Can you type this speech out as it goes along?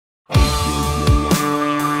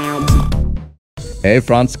Air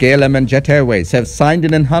France-KLM and Jet Airways have signed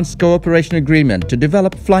an enhanced cooperation agreement to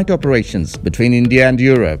develop flight operations between India and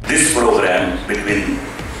Europe. This program between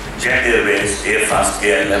Jet Airways, Air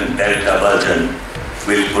France-KLM, Delta Belgium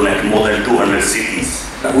will connect more than 200 cities.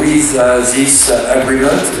 With this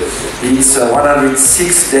agreement, it's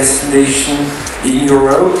 106 destinations in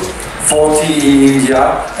Europe, 40 in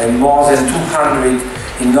India, and more than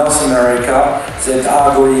 200 in North America that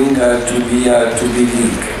are going to be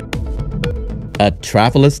linked. A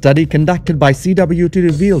traveler study conducted by CWT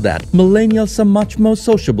revealed that millennials are much more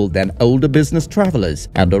sociable than older business travelers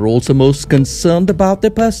and are also most concerned about their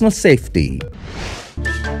personal safety.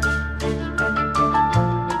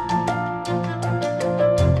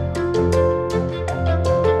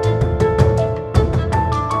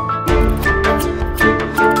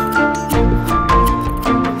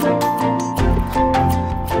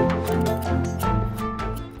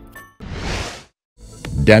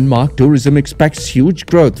 Denmark tourism expects huge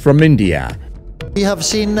growth from India. We have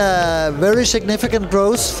seen very significant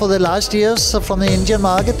growth for the last years from the Indian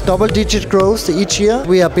market, double-digit growth each year.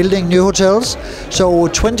 We are building new hotels, so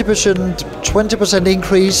 20%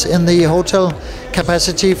 increase in the hotel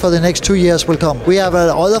capacity for the next 2 years will come. We have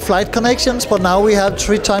other flight connections, but now we have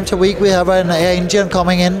 3 times a week. We have an Air Indian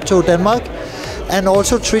coming into Denmark, and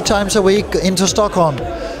also 3 times a week into Stockholm.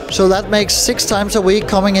 So that makes 6 times a week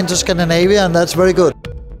coming into Scandinavia, and that's very good.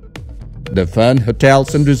 The Fern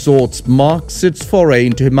Hotels and Resorts marks its foray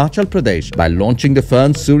into Himachal Pradesh by launching the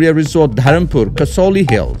Fern Surya Resort Dharampur, Kasauli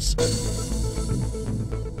Hills.